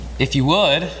If you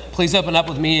would, please open up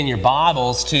with me in your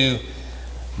Bibles to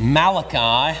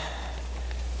Malachi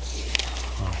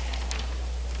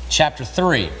chapter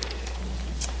 3.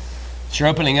 As you're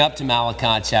opening up to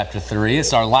Malachi chapter 3,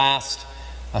 it's our last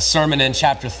sermon in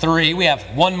chapter 3. We have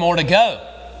one more to go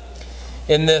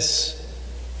in this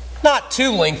not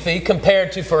too lengthy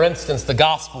compared to, for instance, the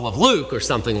Gospel of Luke or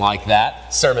something like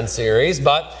that sermon series,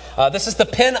 but this is the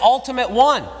penultimate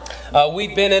one.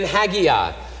 We've been in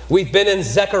Haggai. We've been in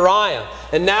Zechariah,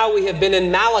 and now we have been in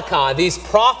Malachi, these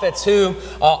prophets who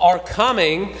are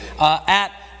coming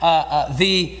at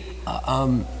the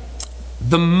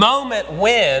moment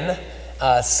when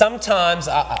sometimes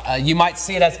you might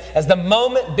see it as the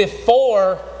moment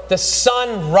before the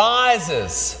sun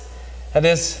rises. That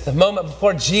is the moment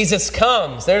before Jesus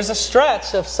comes. There's a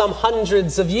stretch of some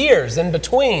hundreds of years in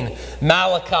between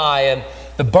Malachi and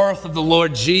the birth of the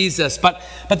Lord Jesus. But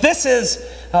this is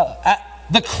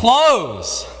the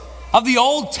close of the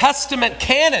Old Testament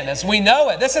canon as we know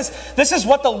it. This is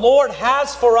what the Lord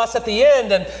has for us at the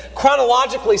end. And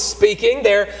chronologically speaking,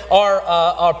 there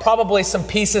are probably some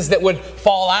pieces that would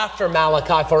fall after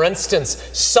Malachi. For instance,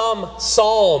 some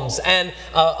Psalms and,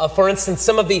 for instance,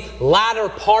 some of the latter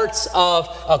parts of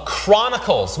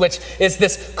Chronicles, which is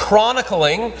this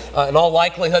chronicling, in all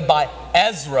likelihood by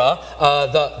Ezra,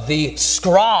 the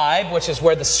scribe, which is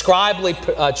where the scribely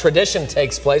tradition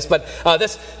takes place. But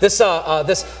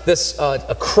this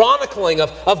chronicling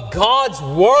of God's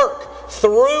work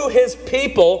through His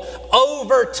people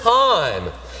over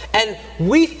time. And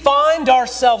we find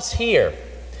ourselves here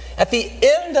at the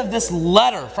end of this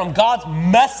letter from God's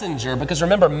messenger, because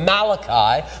remember,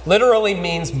 Malachi literally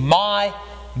means my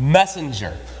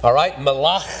messenger. All right,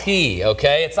 Malachi,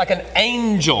 okay? It's like an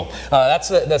angel. That's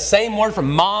the same word for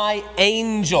my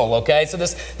angel, okay? So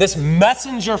this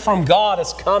messenger from God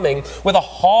is coming with a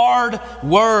hard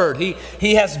word.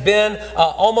 He has been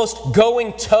almost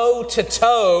going toe to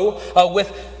toe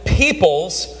with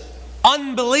people's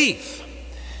unbelief.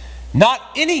 Not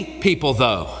any people,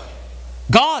 though.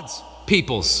 God's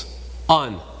people's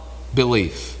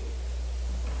unbelief.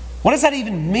 What does that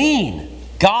even mean?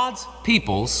 God's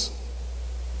people's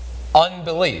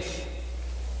unbelief.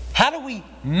 How do we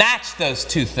match those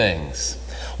two things?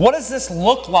 What does this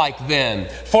look like then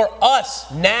for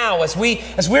us now as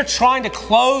we're trying to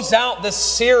close out this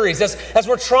series, as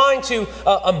we're trying to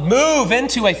move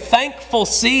into a thankful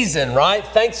season, right?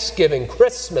 Thanksgiving,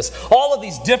 Christmas, all of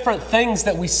these different things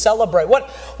that we celebrate.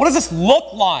 What does this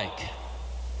look like?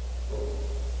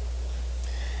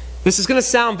 This is going to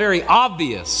sound very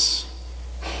obvious,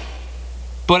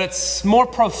 but it's more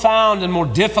profound and more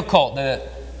difficult than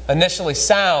it initially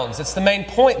sounds. It's the main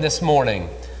point this morning.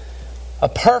 A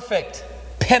perfect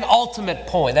penultimate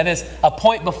point. That is a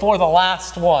point before the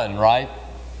last one, right?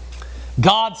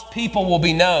 God's people will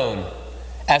be known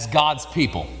as God's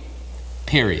people.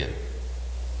 Period.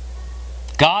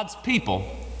 God's people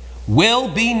will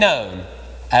be known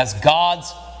as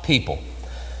God's people.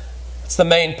 That's the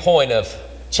main point of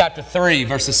chapter 3,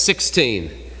 verses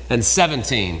 16 and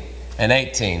 17. and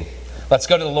 18. Let's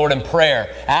go to the Lord in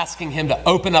prayer, asking Him to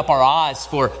open up our eyes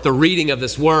for the reading of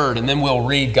this word, and then we'll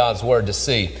read God's word to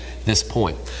see this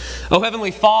point. Oh, Heavenly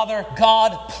Father,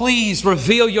 God, please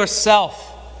reveal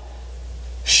yourself.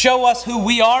 Show us who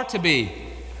we are to be.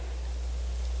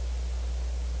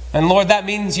 And Lord, that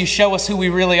means you show us who we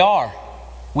really are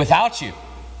without you.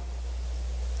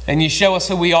 And you show us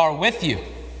who we are with you.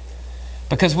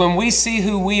 Because when we see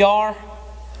who we are,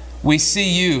 we see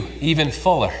you even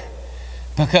fuller.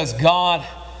 Because God,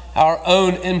 our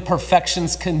own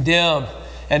imperfections condemn.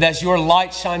 And as your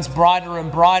light shines brighter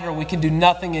and brighter, we can do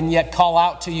nothing and yet call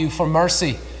out to you for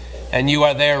mercy. And you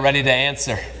are there ready to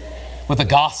answer with the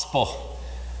gospel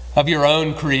of your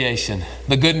own creation,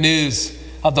 the good news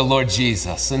of the Lord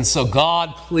Jesus. And so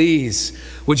God, please,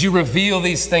 would you reveal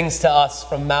these things to us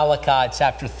from Malachi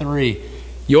chapter 3,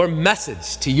 your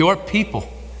message to your people.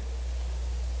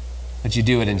 Would you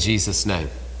do it in Jesus' name?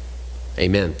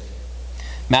 Amen.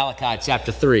 Malachi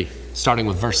chapter 3, starting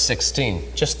with verse 16.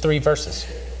 Just 3 verses.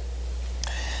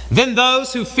 Then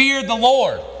those who feared the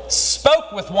Lord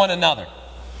spoke with one another.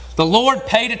 The Lord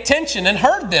paid attention and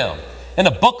heard them. And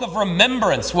a book of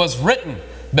remembrance was written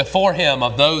before Him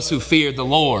of those who feared the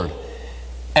Lord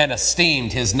and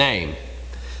esteemed His name.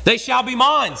 They shall be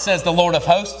mine, says the Lord of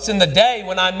hosts, in the day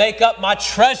when I make up my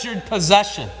treasured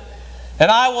possession.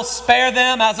 And I will spare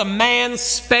them as a man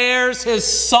spares his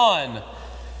son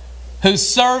who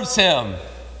serves him.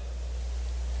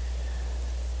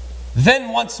 Then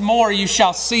once more you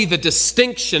shall see the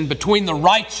distinction between the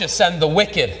righteous and the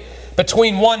wicked,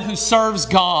 between one who serves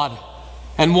God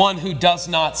and one who does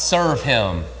not serve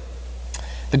Him.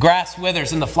 The grass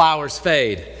withers and the flowers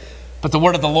fade, but the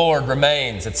word of the Lord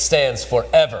remains. It stands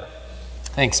forever.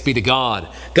 Thanks be to God.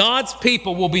 God's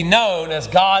people will be known as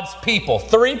God's people.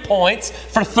 3 points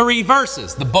for 3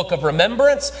 verses. The book of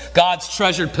remembrance, God's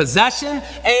treasured possession,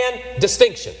 and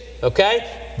distinction.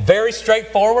 Okay? Very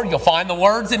straightforward. You'll find the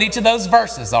words in each of those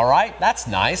verses, all right? That's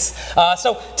nice.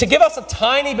 So to give us a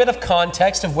tiny bit of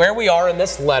context of where we are in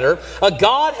this letter,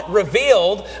 God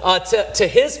revealed to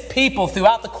His people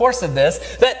throughout the course of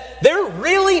this that they're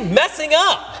really messing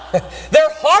up. Their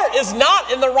heart is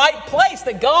not in the right place,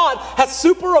 that God has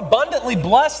super abundantly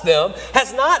blessed them,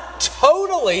 has not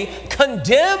totally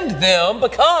condemned them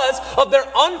because of their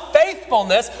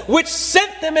unfaithfulness, which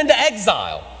sent them into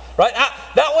exile. Right?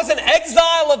 That was an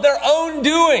exile of their own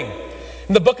doing.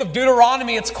 In the book of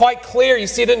Deuteronomy, it's quite clear. You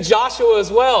see it in Joshua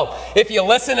as well. If you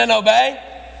listen and obey,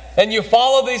 and you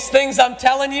follow these things I'm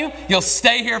telling you, you'll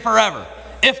stay here forever.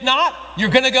 If not,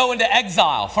 you're going to go into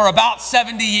exile for about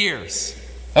 70 years.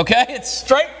 Okay? It's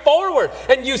straightforward.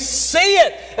 And you see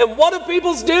it. And what do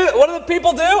people do? What do the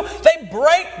people do? They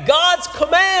break God's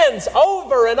commands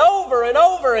over and over and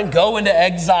over and go into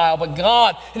exile. But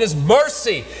God, in His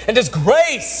mercy and His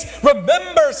grace,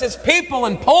 remembers His people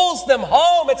and pulls them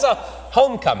home. It's a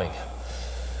homecoming.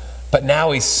 But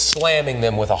now He's slamming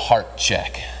them with a heart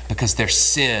check because their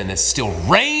sin is still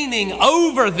reigning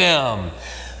over them.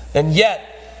 And yet,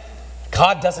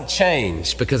 God doesn't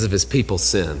change because of His people's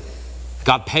sin.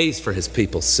 God pays for His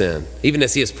people's sin, even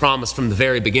as He has promised from the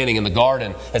very beginning in the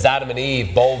garden, as Adam and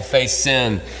Eve bold-faced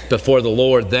sin before the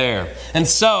Lord there. And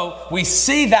so we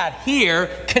see that here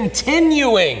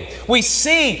continuing. We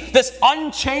see this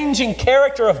unchanging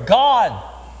character of God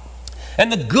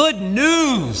and the good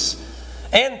news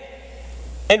and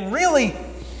really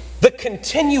the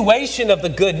continuation of the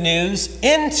good news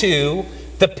into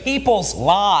the people's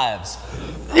lives.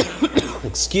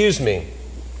 Excuse me.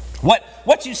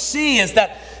 What you see is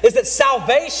that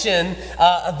salvation,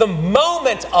 the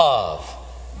moment of,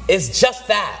 is just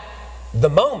that, the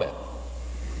moment.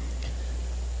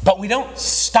 But we don't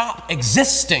stop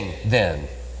existing then.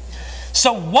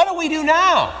 So what do we do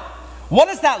now? What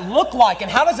does that look like, and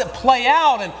how does it play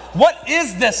out? And what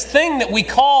is this thing that we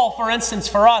call, for instance,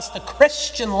 for us, the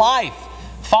Christian life,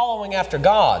 following after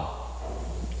God?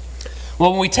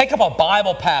 Well, when we take up a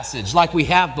Bible passage like we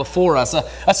have before us,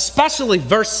 especially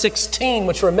verse 16,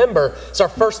 which remember is our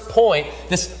first point,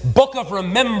 this book of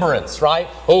remembrance, right?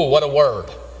 Oh, what a word.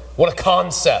 What a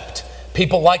concept.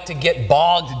 People like to get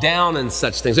bogged down in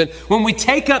such things. And when we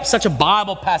take up such a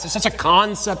Bible passage, such a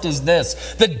concept as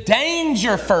this, the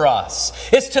danger for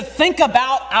us is to think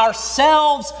about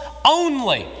ourselves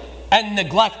only and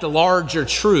neglect the larger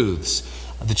truths,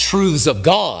 the truths of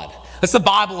God. What's the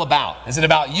Bible about? Is it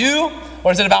about you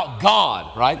or is it about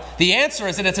God, right? The answer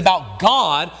is that it's about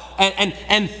God,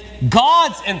 and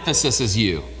God's emphasis is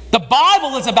you. The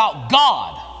Bible is about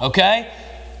God, okay?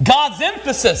 God's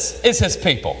emphasis is His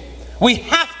people. We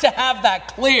have to have that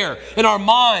clear in our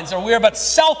minds, or we are but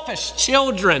selfish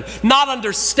children, not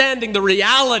understanding the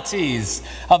realities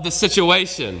of the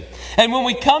situation. And when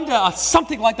we come to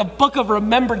something like the book of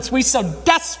remembrance, we so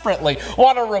desperately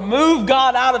want to remove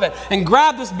God out of it and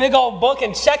grab this big old book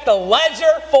and check the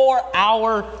ledger for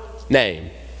our name.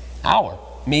 Our,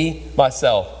 me,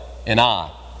 myself, and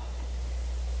I.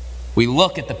 We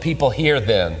look at the people here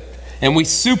then, and we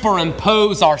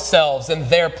superimpose ourselves in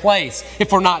their place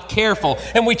if we're not careful.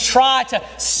 And we try to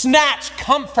snatch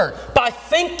comfort by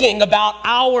thinking about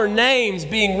our names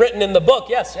being written in the book.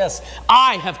 Yes,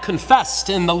 I have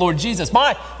confessed in the Lord Jesus.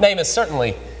 My name is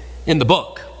certainly in the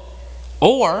book.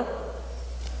 Or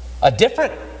a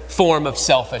different form of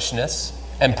selfishness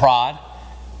and pride.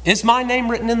 Is my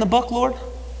name written in the book, Lord?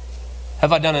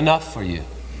 Have I done enough for you?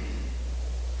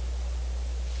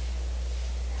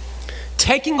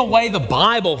 Taking away the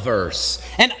Bible verse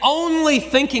and only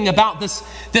thinking about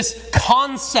this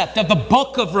concept of the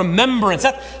book of remembrance.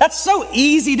 That's so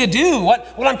easy to do.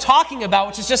 What I'm talking about,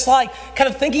 which is just like kind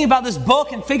of thinking about this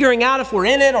book and figuring out if we're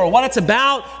in it or what it's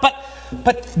about.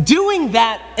 But doing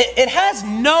that, it has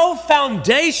no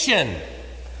foundation.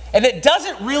 And it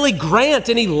doesn't really grant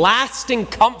any lasting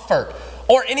comfort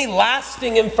or any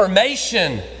lasting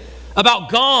information about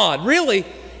God. Really,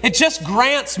 it just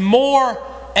grants more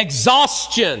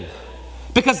exhaustion,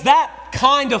 because that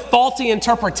kind of faulty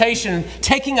interpretation,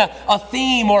 taking a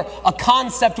theme or a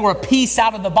concept or a piece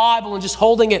out of the Bible and just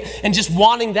holding it and just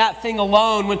wanting that thing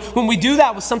alone, when we do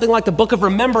that with something like the book of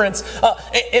remembrance,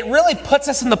 it really puts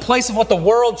us in the place of what the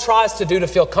world tries to do to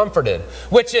feel comforted,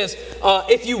 which is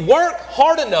if you work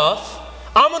hard enough,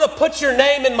 I'm going to put your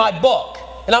name in my book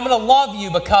and I'm going to love you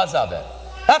because of it.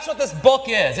 That's what this book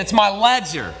is. It's my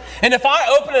ledger. And if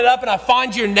I open it up and I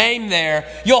find your name there,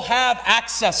 you'll have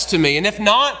access to me. And if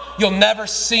not, you'll never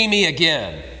see me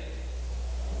again.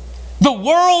 The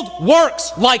world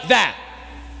works like that.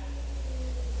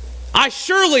 I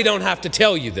surely don't have to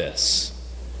tell you this.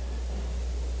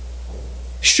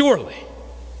 Surely.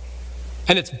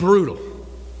 And it's brutal.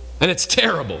 And it's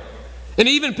terrible. And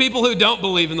even people who don't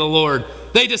believe in the Lord,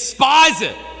 they despise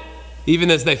it,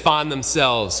 even as they find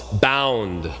themselves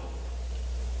bound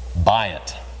by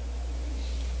it.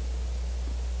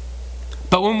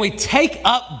 But when we take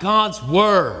up God's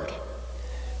word,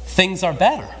 things are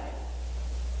better.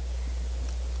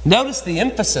 Notice the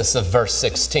emphasis of verse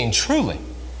 16, truly.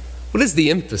 What is the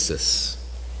emphasis?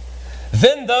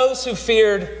 Then those who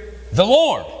feared the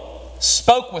Lord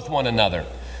spoke with one another.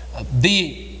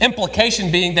 The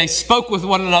implication being they spoke with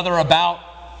one another about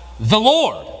the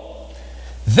Lord.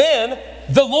 Then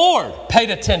the Lord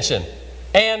paid attention,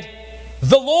 and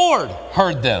the Lord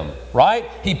heard them, right?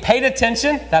 He paid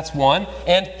attention, that's one,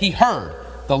 and he heard.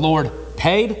 The Lord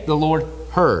paid, the Lord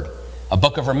heard. A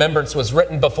book of remembrance was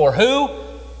written before who?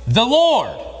 The Lord.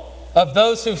 Of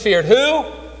those who feared who?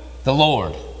 The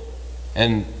Lord.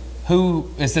 And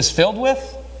who is this filled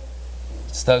with?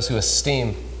 It's those who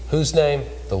esteem whose name?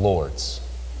 The Lord's.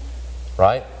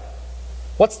 Right?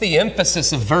 What's the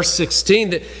emphasis of verse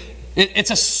 16?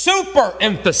 It's a super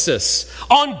emphasis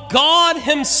on God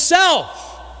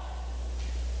Himself.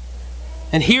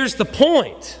 And here's the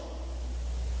point.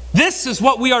 This is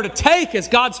what we are to take as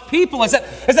God's people, is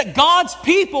that God's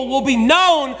people will be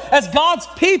known as God's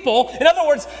people. In other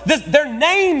words, their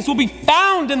names will be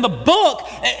found in the book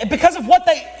because of what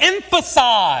they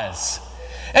emphasize.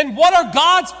 And what are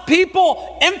God's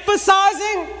people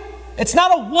emphasizing? It's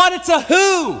not a what, it's a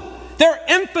who. They're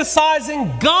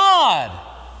emphasizing God.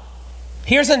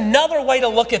 Here's another way to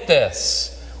look at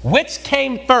this. Which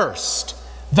came first?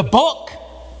 The book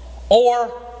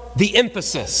or the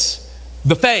emphasis?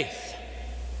 The faith.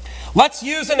 Let's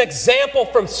use an example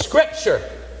from Scripture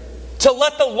to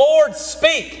let the Lord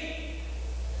speak.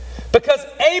 Because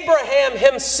Abraham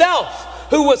himself,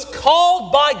 who was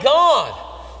called by God,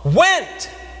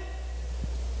 went.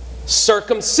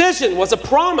 Circumcision was a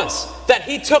promise that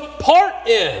he took part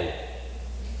in.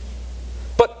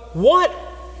 But what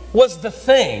was the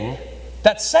thing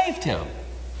that saved him?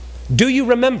 Do you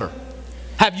remember?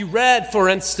 Have you read, for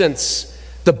instance,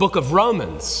 the book of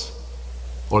Romans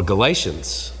or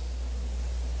Galatians?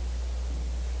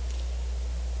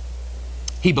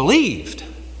 He believed,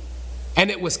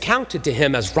 and it was counted to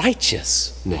him as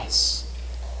righteousness.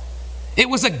 It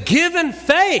was a given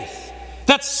faith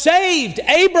that saved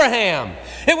Abraham.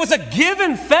 It was a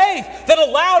given faith that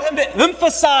allowed him to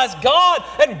emphasize God.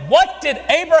 And what did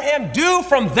Abraham do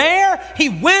from there? He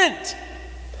went.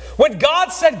 When God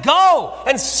said, go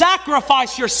and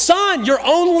sacrifice your son, your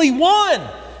only one,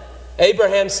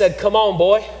 Abraham said, come on,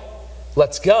 boy,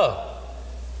 let's go.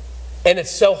 And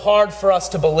it's so hard for us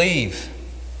to believe.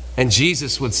 And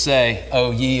Jesus would say,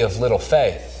 O ye of little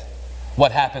faith,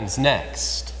 what happens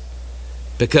next?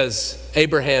 Because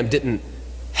Abraham didn't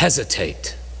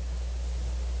hesitate.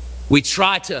 We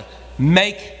try to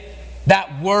make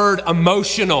that word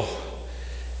emotional.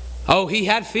 Oh, he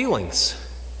had feelings,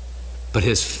 but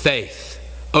his faith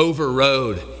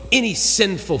overrode any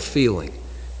sinful feeling.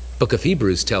 Book of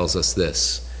Hebrews tells us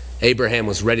this. Abraham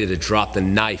was ready to drop the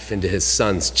knife into his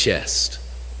son's chest.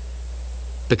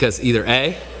 Because either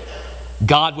A,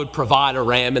 God would provide a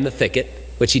ram in the thicket,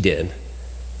 which he did,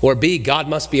 or B, God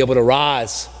must be able to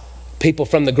rise people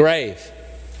from the grave,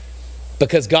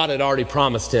 because God had already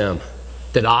promised him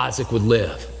that Isaac would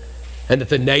live and that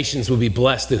the nations would be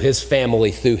blessed through his family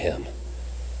through him.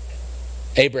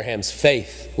 Abraham's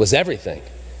faith was everything.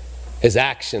 His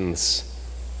actions,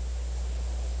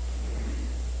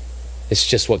 it's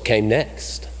just what came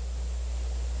next.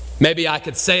 Maybe I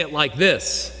could say it like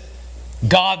this.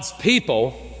 God's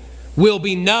people will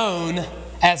be known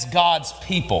as God's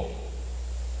people.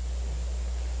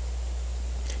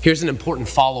 Here's an important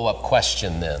follow-up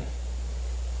question then.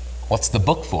 What's the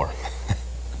book for?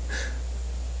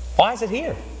 Why is it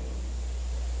here?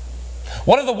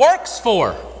 What are the works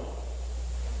for?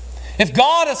 If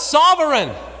God is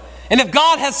sovereign, and if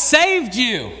God has saved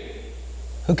you,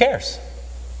 who cares?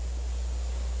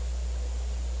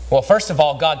 Well, first of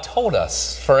all, God told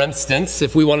us, for instance,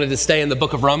 if we wanted to stay in the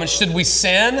book of Romans, should we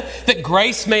sin that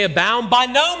grace may abound? By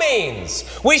no means.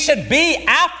 We should be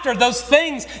after those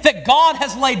things that God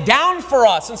has laid down for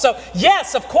us. And so,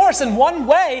 yes, of course, in one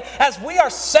way, as we are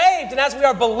saved and as we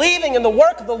are believing in the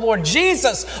work of the Lord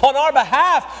Jesus on our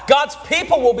behalf, God's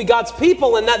people will be God's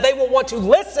people, and that they will want to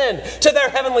listen to their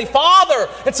Heavenly Father.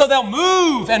 And so they'll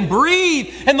move and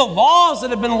breathe in the laws that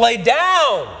have been laid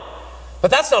down.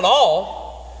 But that's not all.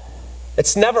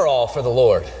 It's never all for the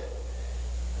Lord.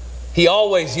 He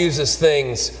always uses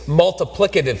things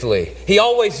multiplicatively. He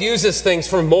always uses things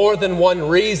for more than one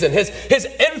reason. His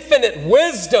infinite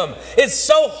wisdom is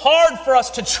so hard for us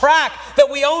to track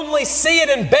that we only see it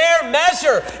in bare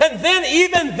measure. And then,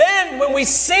 even then, when we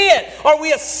see it, are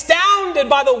we astounded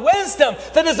by the wisdom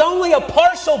that is only a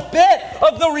partial bit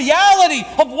of the reality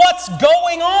of what's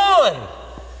going on.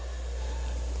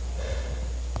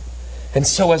 And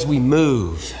so as we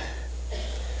move,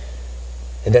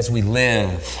 and as we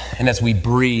live, and as we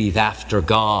breathe after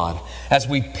God, as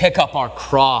we pick up our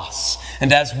cross,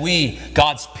 and as we,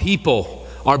 God's people,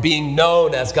 are being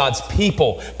known as God's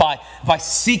people by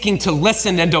seeking to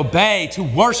listen and obey, to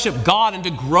worship God and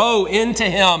to grow into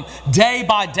Him day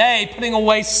by day, putting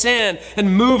away sin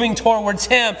and moving towards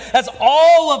Him. As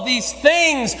all of these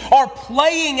things are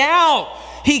playing out,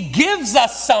 He gives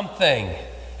us something,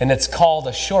 and it's called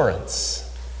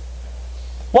assurance.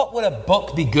 What would a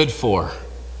book be good for?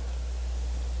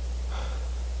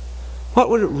 What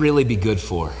would it really be good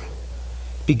for?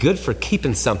 Be good for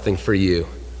keeping something for you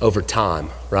over time,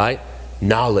 right?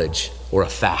 Knowledge or a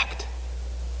fact.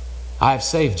 I have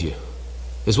saved you,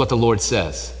 is what the Lord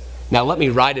says. Now let me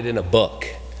write it in a book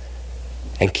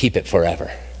and keep it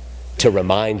forever to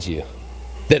remind you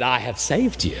that I have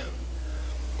saved you.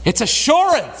 It's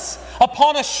assurance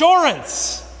upon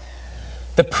assurance.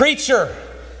 The preacher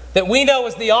that we know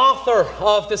as the author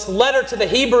of this letter to the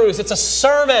Hebrews, it's a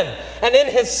sermon. And in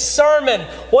his sermon,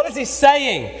 what is he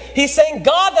saying? He's saying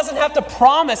God doesn't have to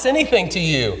promise anything to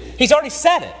you. He's already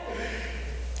said it.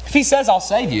 If He says, I'll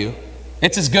save you,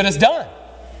 it's as good as done.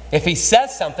 If He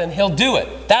says something, He'll do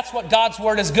it. That's what God's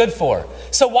word is good for.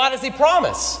 So why does He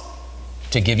promise?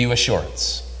 To give you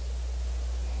assurance.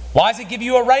 Why does He give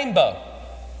you a rainbow?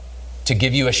 To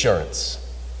give you assurance.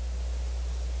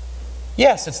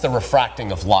 Yes, it's the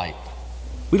refracting of light.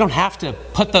 We don't have to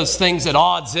put those things at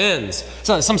odds ends.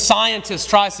 So some scientist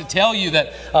tries to tell you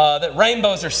that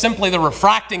rainbows are simply the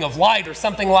refracting of light or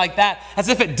something like that, as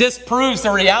if it disproves the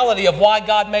reality of why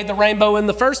God made the rainbow in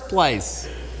the first place.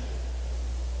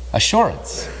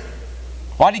 Assurance.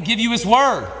 Why did He give you His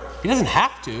word? He doesn't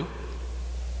have to.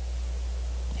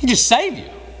 He just saved you.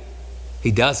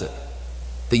 He does it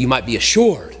that you might be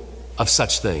assured of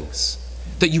such things,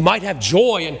 that you might have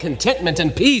joy and contentment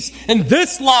and peace in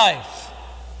this life.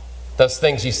 Those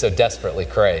things you so desperately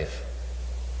crave.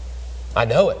 I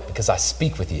know it because I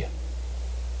speak with you.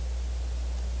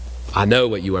 I know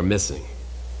what you are missing.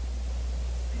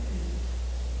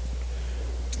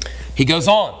 He goes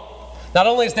on. Not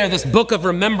only is there this book of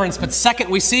remembrance, but second,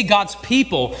 we see God's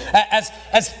people as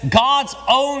God's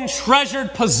own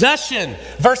treasured possession.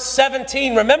 Verse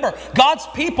 17, remember, God's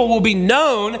people will be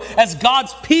known as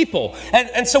God's people.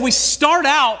 And so we start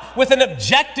out with an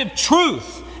objective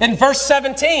truth. In verse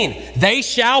 17, they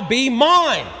shall be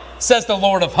mine, says the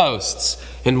Lord of hosts.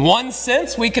 In one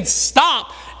sense, we could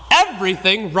stop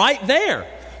everything right there.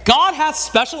 God has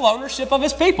special ownership of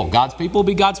His people. God's people will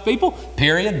be God's people.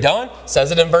 Period. Done.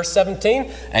 Says it in verse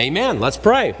 17. Amen. Let's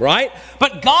pray, right?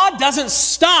 But God doesn't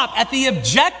stop at the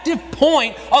objective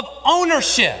point of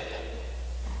ownership.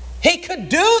 He could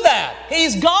do that.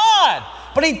 He's God.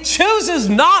 But He chooses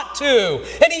not to.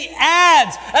 And He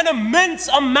adds an immense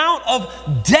amount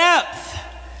of depth.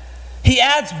 He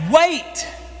adds weight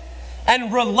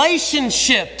and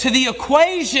relationship to the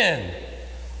equation.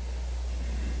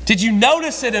 Did you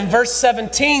notice it in verse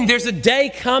 17? There's a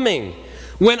day coming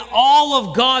when all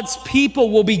of God's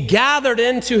people will be gathered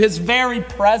into His very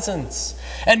presence.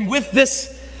 And when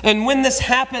this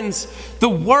happens, the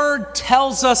Word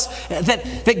tells us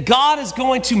that God is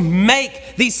going to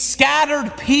make these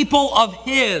scattered people of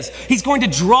His. He's going to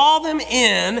draw them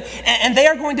in, and they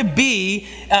are going to be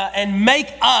and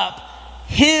make up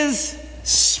His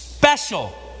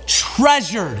special,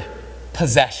 treasured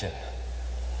possession.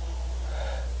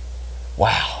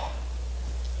 Wow.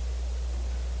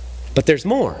 But there's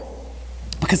more.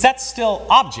 Because that's still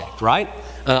object, right?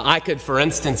 I could, for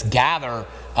instance, gather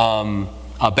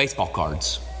baseball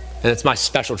cards. And it's my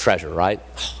special treasure, right?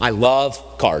 I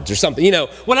love cards or something,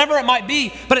 whatever it might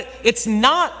be. But it's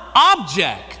not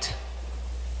object.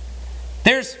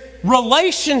 There's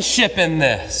relationship in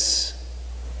this.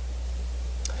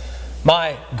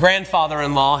 My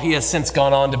grandfather-in-law, he has since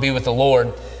gone on to be with the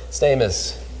Lord. His name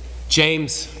is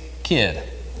James Kidd.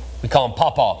 We call him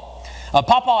Pawpaw.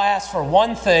 Pawpaw asked for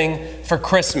one thing for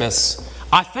Christmas,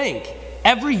 I think,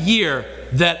 every year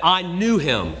that I knew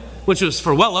him, which was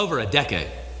for well over a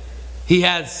decade. He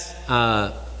has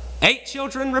 8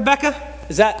 children, Rebecca?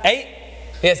 Is that 8?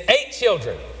 He has 8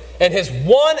 children. And his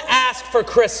one ask for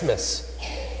Christmas,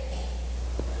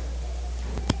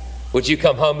 would you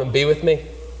come home and be with me?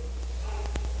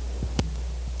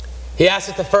 He asked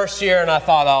it the first year, and I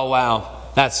thought, oh, wow,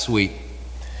 that's sweet.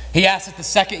 He asked it the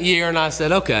second year, and I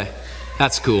said, okay,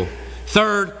 that's cool.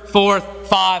 3rd, 4th,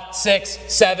 5, 6,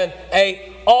 7,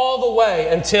 8, all the way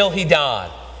until he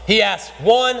died. He asked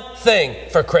one thing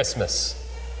for Christmas.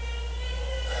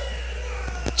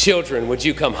 Children, would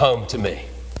you come home to me?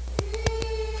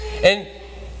 And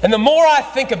the more I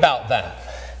think about that,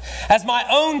 as my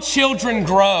own children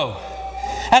grow,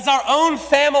 as our own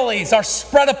families are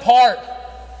spread apart,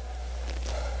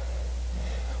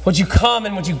 would you come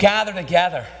and would you gather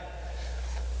together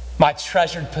my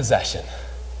treasured possession,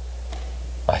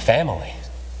 my family?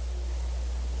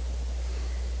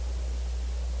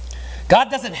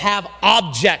 God doesn't have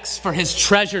objects for his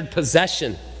treasured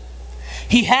possession.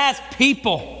 He has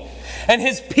people, and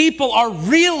his people are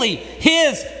really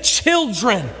his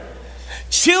children.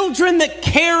 Children that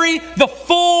carry the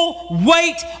full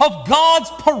weight of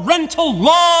God's parental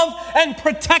love and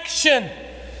protection.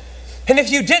 And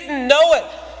if you didn't know it,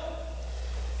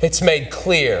 it's made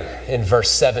clear in verse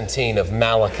 17 of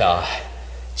Malachi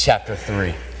chapter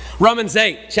 3. Romans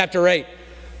chapter 8,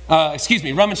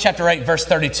 verse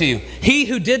 32. He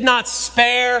who did not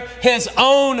spare his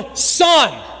own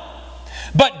son,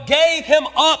 but gave him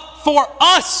up for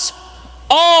us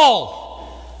all,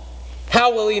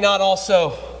 how will he not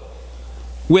also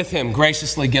with him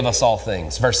graciously give us all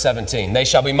things? Verse 17. They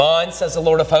shall be mine, says the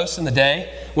Lord of hosts, in the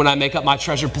day when I make up my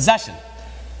treasured possession.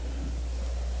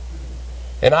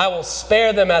 And I will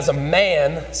spare them as a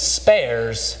man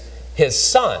spares his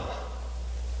son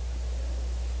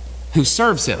who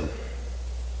serves him.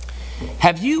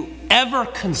 Have you ever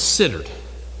considered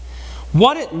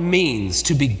what it means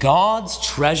to be God's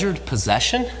treasured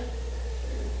possession?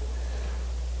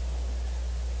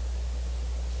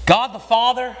 God the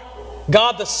Father,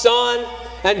 God the Son,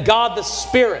 and God the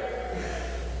Spirit,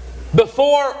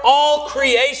 before all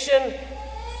creation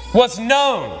was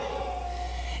known,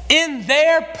 in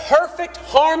their perfect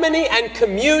harmony and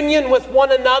communion with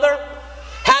one another,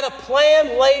 had a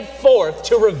plan laid forth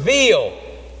to reveal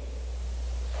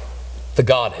the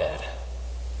Godhead,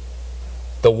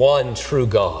 the one true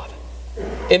God,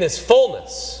 in his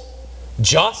fullness,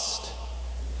 just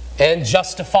and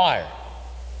justifier,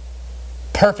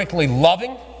 perfectly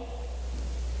loving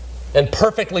and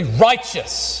perfectly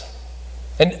righteous,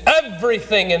 and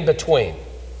everything in between.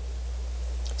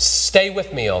 Stay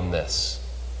with me on this.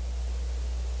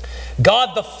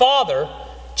 God the Father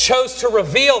chose to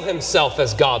reveal himself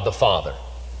as God the Father.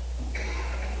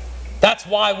 That's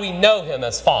why we know him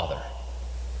as Father.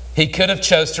 He could have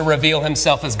chose to reveal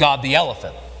himself as God the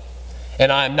elephant.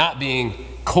 And I am not being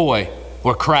coy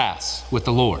or crass with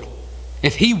the Lord.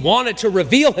 If he wanted to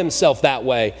reveal himself that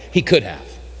way, he could have.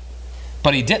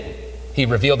 But he didn't. He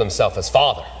revealed himself as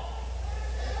Father.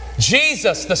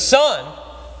 Jesus, the Son,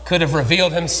 could have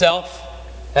revealed himself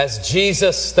as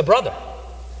Jesus, the brother.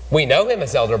 We know him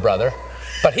as elder brother,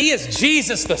 but he is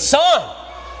Jesus, the Son.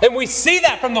 And we see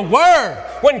that from the Word.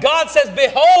 When God says,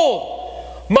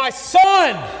 behold, my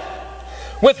Son,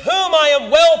 with whom I am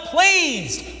well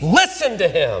pleased, listen to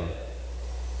him.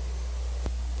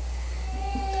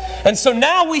 And so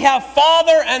now we have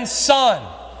Father and Son,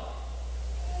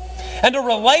 and a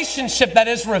relationship that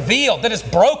is revealed, that is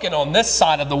broken on this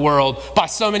side of the world by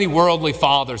so many worldly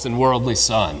fathers and worldly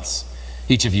sons.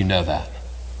 Each of you know that.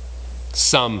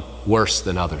 Some worse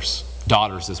than others.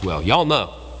 Daughters as well. Y'all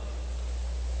know.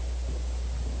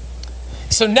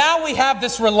 So now we have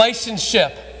this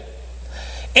relationship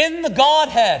in the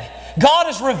Godhead. God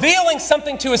is revealing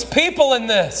something to his people in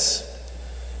this.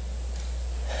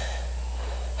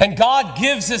 And God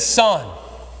gives his Son.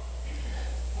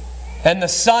 And the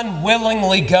Son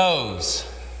willingly goes,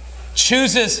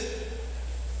 chooses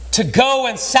to go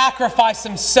and sacrifice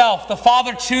himself. The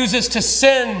Father chooses to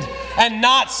send and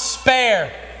not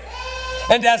spare.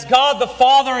 And as God the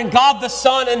Father and God the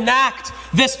Son enact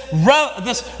this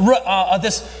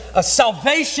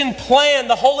salvation plan,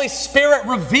 the Holy Spirit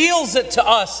reveals it to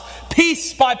us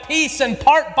piece by piece and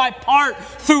part by part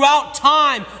throughout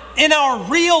time in our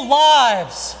real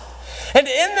lives. And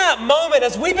in that moment,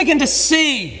 as we begin to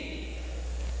see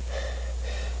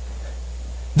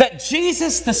that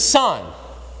Jesus the Son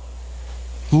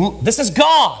This is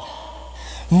God.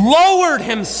 Lowered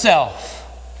himself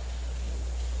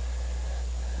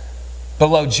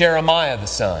below Jeremiah the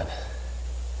son,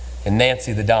 and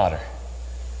Nancy the daughter,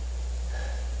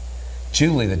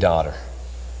 Julie the daughter,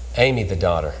 Amy the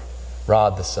daughter,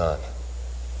 Rod the son,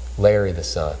 Larry the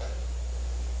son.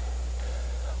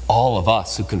 All of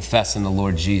us who confess in the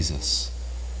Lord Jesus,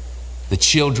 the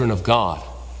children of God,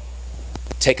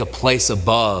 take a place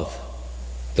above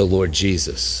the Lord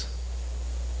Jesus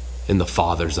in the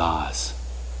Father's eyes.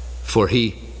 For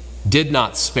he did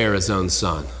not spare his own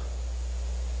son,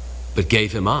 but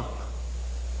gave him up,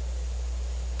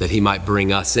 that he might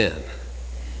bring us in.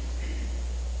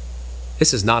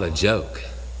 This is not a joke.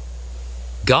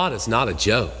 God is not a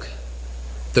joke.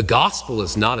 The gospel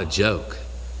is not a joke.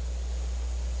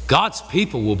 God's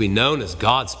people will be known as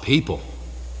God's people.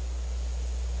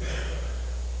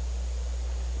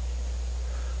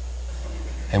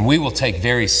 And we will take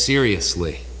very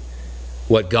seriously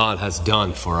what God has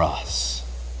done for us.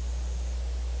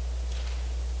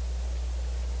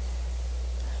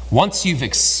 Once you've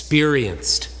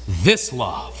experienced this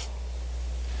love,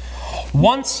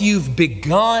 once you've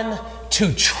begun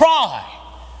to try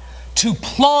to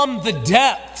plumb the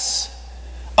depths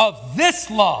of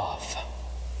this love,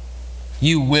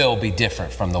 you will be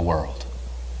different from the world.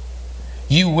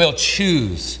 You will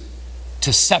choose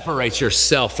to separate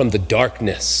yourself from the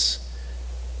darkness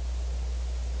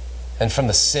and from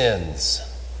the sins,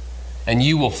 and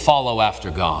you will follow after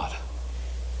God.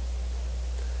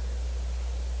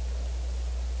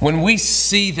 When we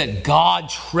see that God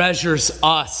treasures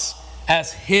us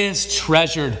as his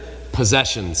treasured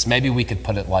possessions, maybe we could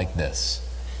put it like this: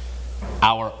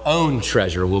 our own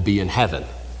treasure will be in heaven,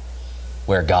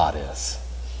 where God is.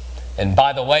 And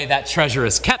by the way, that treasure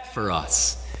is kept for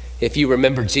us. If you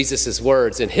remember Jesus'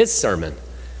 words in his sermon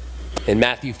in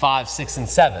Matthew 5, 6, and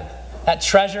 7, that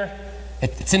treasure,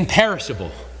 it's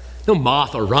imperishable. No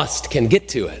moth or rust can get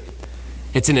to it.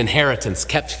 It's an inheritance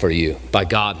kept for you by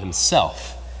God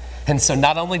himself. And so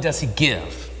not only does he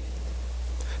give,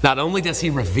 not only does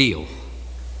he reveal,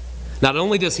 not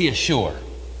only does he assure,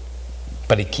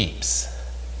 but he keeps.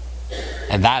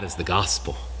 And that is the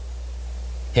gospel,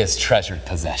 his treasured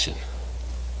possession.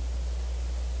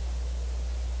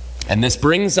 And this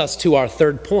brings us to our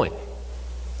third point: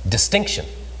 distinction.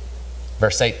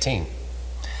 Verse 18.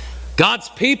 God's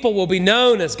people will be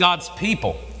known as God's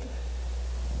people.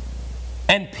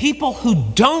 And people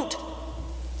who don't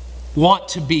want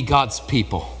to be God's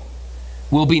people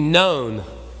will be known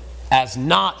as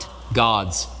not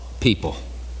God's people.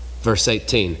 Verse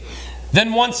 18.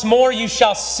 Then once more you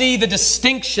shall see the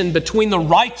distinction between the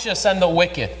righteous and the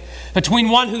wicked, between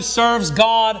one who serves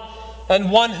God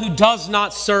and one who does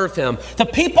not serve him. The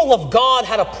people of God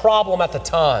had a problem at the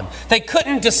time. They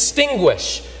couldn't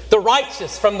distinguish the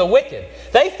righteous from the wicked.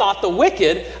 They thought the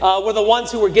wicked were the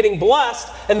ones who were getting blessed,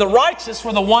 and the righteous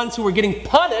were the ones who were getting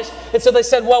punished. And so they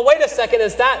said, well, wait a second,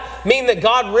 does that mean that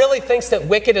God really thinks that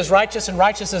wicked is righteous and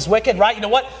righteous is wicked, right? You know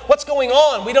what? What's going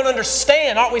on? We don't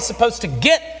understand. Aren't we supposed to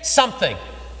get something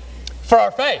for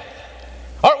our faith?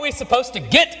 Aren't we supposed to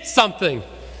get something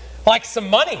like some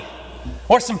money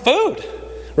or some food,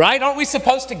 right? Aren't we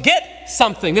supposed to get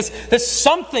something? This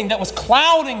something that was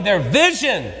clouding their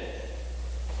vision.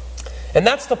 And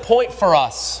that's the point for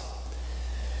us.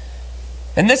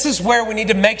 And this is where we need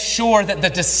to make sure that the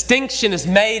distinction is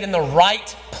made in the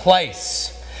right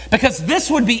place. Because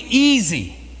this would be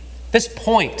easy, this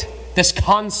point, this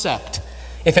concept,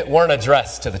 if it weren't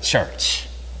addressed to the church.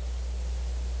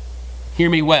 Hear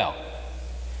me well.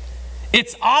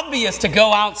 It's obvious to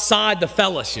go outside the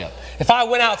fellowship. If I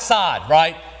went outside,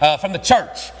 right, from the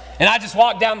church, and I just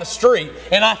walked down the street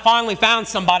and I finally found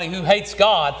somebody who hates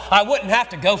God, I wouldn't have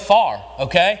to go far,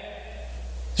 okay?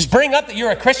 Just bring up that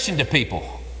you're a Christian to people.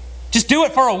 Just do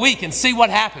it for a week and see what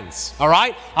happens, all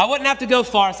right? I wouldn't have to go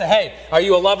far and say, hey, are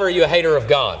you a lover or are you a hater of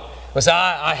God? I say,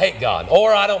 I hate God,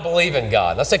 or I don't believe in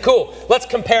God. I say, cool, let's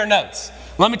compare notes.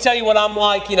 Let me tell you what I'm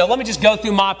like, let me just go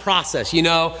through my process, read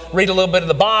a little bit of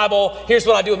the Bible. Here's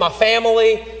what I do with my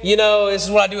family, this is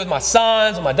what I do with my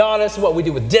sons and my daughters. This is what we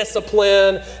do with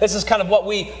discipline. This is kind of what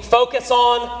we focus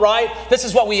on, right? This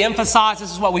is what we emphasize.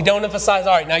 This is what we don't emphasize.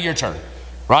 All right, now your turn,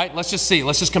 right? Let's just see.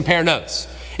 Let's just compare notes.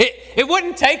 It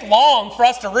wouldn't take long for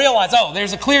us to realize,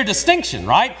 there's a clear distinction,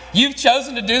 right? You've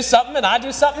chosen to do something and I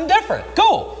do something different.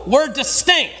 Cool. We're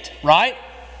distinct, right?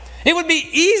 It would be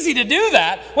easy to do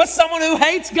that with someone who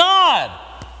hates God.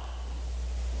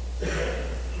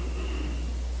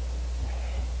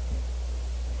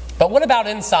 But what about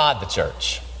inside the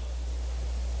church?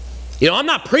 I'm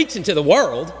not preaching to the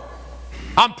world.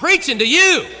 I'm preaching to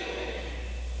you.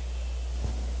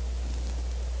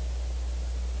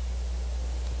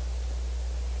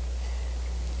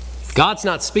 God's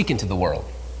not speaking to the world.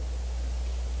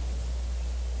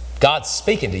 God's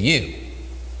speaking to you.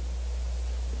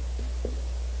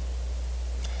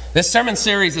 This sermon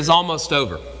series is almost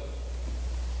over.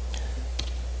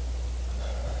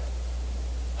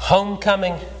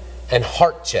 Homecoming and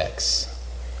heart checks.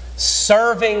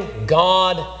 Serving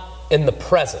God in the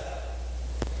present.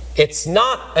 It's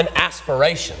not an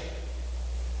aspiration.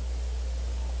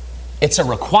 It's a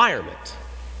requirement.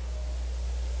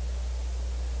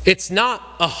 It's not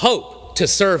a hope to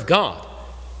serve God.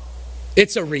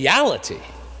 It's a reality.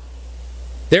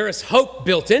 There is hope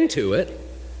built into it.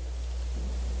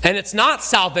 And it's not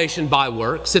salvation by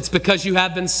works. It's because you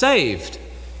have been saved,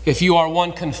 if you are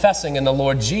one confessing in the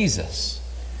Lord Jesus.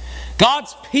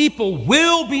 God's people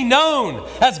will be known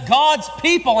as God's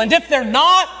people. And if they're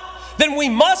not, then we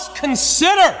must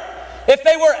consider if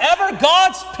they were ever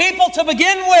God's people to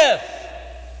begin with.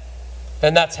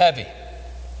 And that's heavy.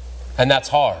 And that's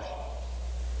hard.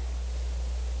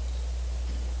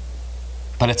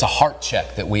 But it's a heart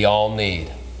check that we all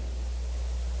need.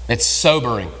 It's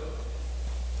sobering.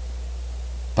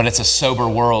 But it's a sober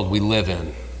world we live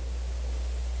in.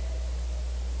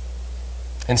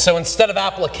 And so instead of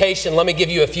application, let me give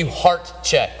you a few heart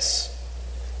checks.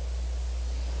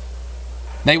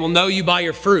 They will know you by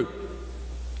your fruit.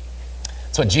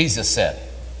 That's what Jesus said.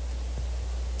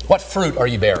 What fruit are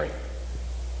you bearing?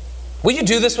 Will you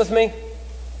do this with me?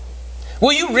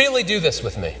 Will you really do this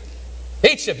with me?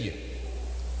 Each of you.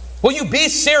 Will you be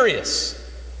serious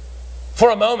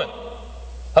for a moment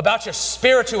about your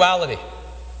spirituality?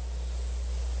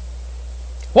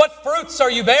 What fruits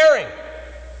are you bearing?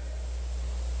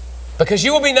 Because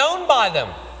you will be known by them.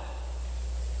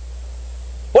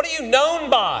 What are you known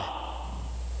by?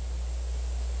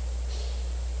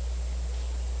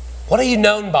 What are you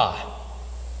known by?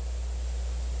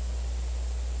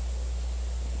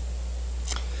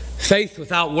 Faith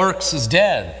without works is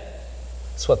dead.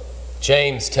 That's what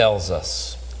James tells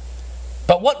us.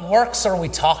 But what works are we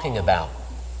talking about?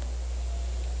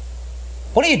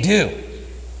 What do you do?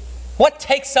 What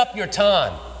takes up your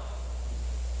time?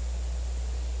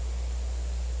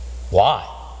 Why?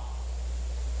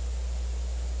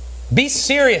 Be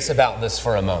serious about this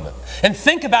for a moment and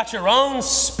think about your own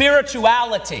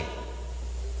spirituality.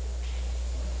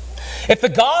 If the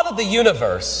God of the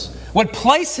universe would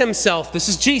place himself, this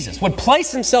is Jesus, would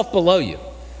place himself below you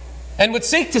and would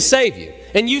seek to save you,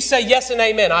 and you say yes and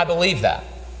amen, I believe that.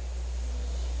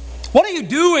 What are you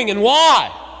doing and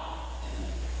why?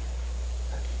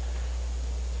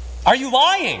 Are you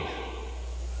lying?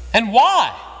 And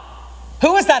why?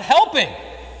 Who is that helping?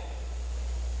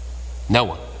 No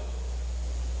one.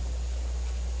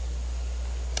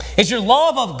 Is your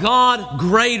love of God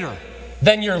greater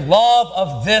than your love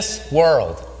of this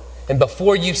world? And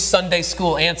before you Sunday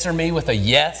school answer me with a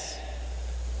yes,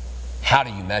 how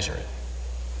do you measure it?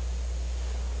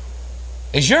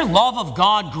 Is your love of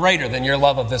God greater than your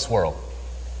love of this world?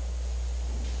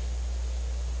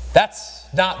 That's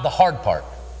not the hard part,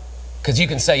 because you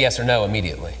can say yes or no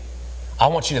immediately. I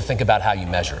want you to think about how you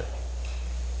measure it.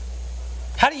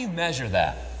 How do you measure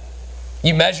that?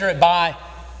 You measure it by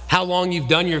how long you've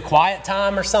done your quiet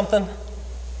time or something?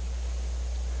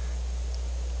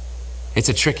 It's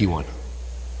a tricky one.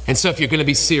 And so if you're going to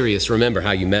be serious, remember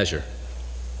how you measure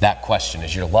that question.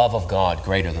 Is your love of God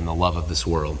greater than the love of this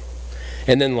world?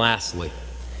 And then lastly,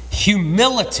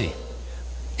 humility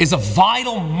is a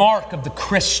vital mark of the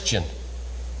Christian.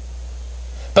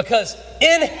 Because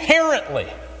inherently,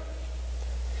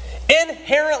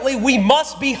 we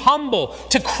must be humble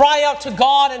to cry out to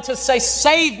God and to say,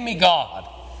 save me, God.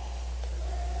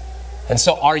 And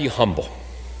so are you humble?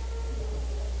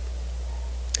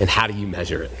 And how do you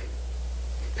measure it?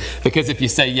 Because if you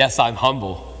say, yes, I'm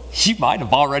humble, you might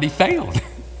have already failed.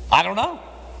 I don't know.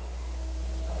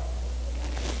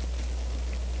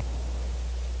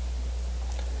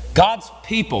 God's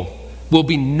people will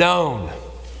be known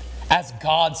as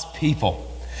God's people.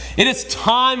 It is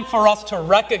time for us to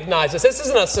recognize this. This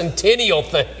isn't a Centennial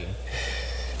thing.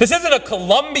 This isn't a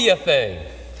Columbia thing.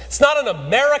 It's not an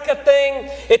America thing.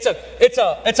 It's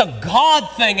a God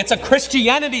thing. It's a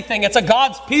Christianity thing. It's a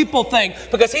God's people thing,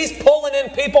 because He's pulling in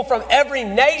people from every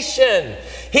nation.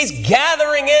 He's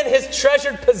gathering in His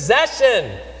treasured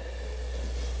possession.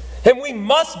 And we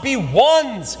must be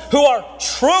ones who are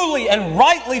truly and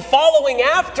rightly following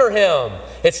after Him.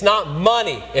 It's not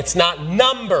money. It's not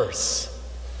numbers.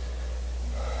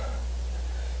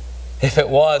 If it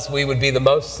was, we would be the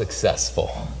most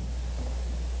successful.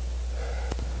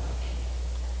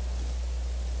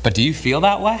 But do you feel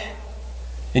that way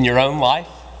in your own life?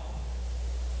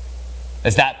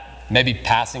 Is that maybe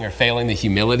passing or failing the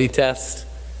humility test?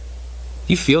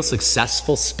 you feel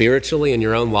successful spiritually in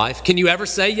your own life? Can you ever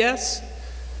say yes?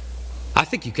 I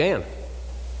think you can.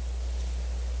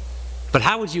 But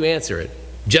how would you answer it?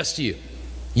 Just you.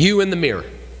 You in the mirror.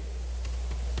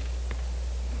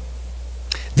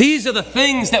 These are the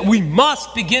things that we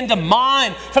must begin to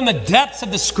mine from the depths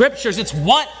of the Scriptures. It's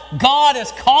what God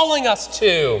is calling us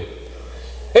to.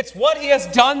 It's what He has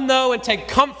done, though, and take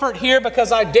comfort here,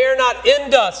 because I dare not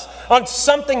end us on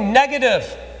something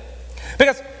negative.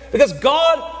 Because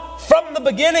God, from the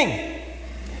beginning,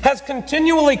 has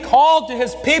continually called to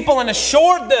His people and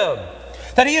assured them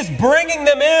that He is bringing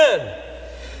them in.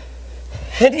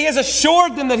 And He has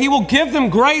assured them that He will give them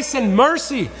grace and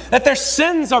mercy, that their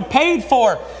sins are paid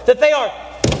for, that they are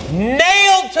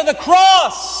nailed to the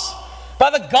cross by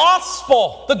the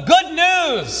gospel, the good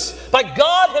news, by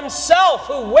God Himself,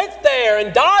 who went there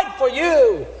and died for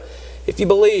you, if you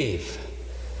believe.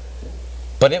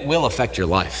 But it will affect your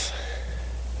life.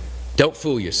 Don't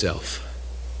fool yourself.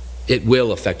 It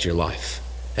will affect your life,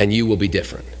 and you will be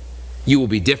different. You will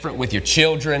be different with your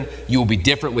children. You will be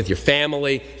different with your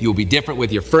family. You will be different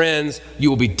with your friends. You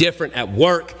will be different at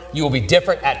work. You will be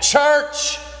different at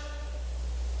church.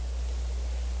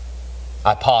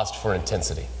 I paused for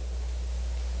intensity.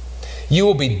 You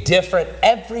will be different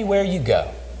everywhere you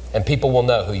go, and people will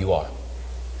know who you are.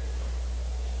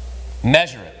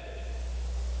 Measure it.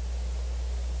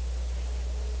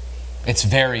 It's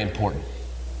very important.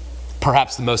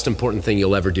 Perhaps the most important thing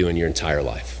you'll ever do in your entire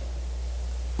life.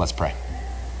 Let's pray.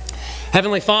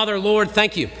 Heavenly Father, Lord,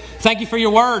 thank you. Thank you for your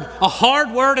word, a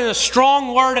hard word and a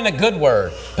strong word and a good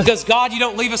word. Because God, you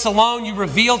don't leave us alone. You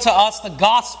reveal to us the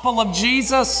gospel of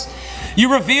Jesus.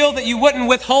 You reveal that you wouldn't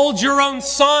withhold your own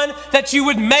Son, that you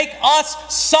would make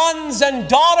us sons and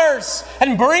daughters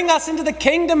and bring us into the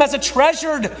kingdom as a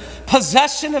treasured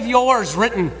possession of yours,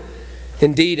 written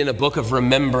indeed in a book of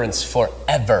remembrance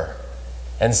forever.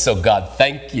 And so God,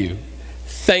 thank you.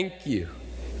 Thank you.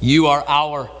 You are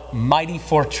our mighty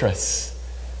fortress.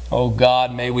 Oh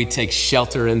God, may we take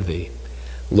shelter in thee.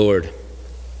 Lord,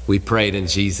 we pray it in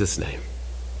Jesus' name.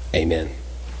 Amen.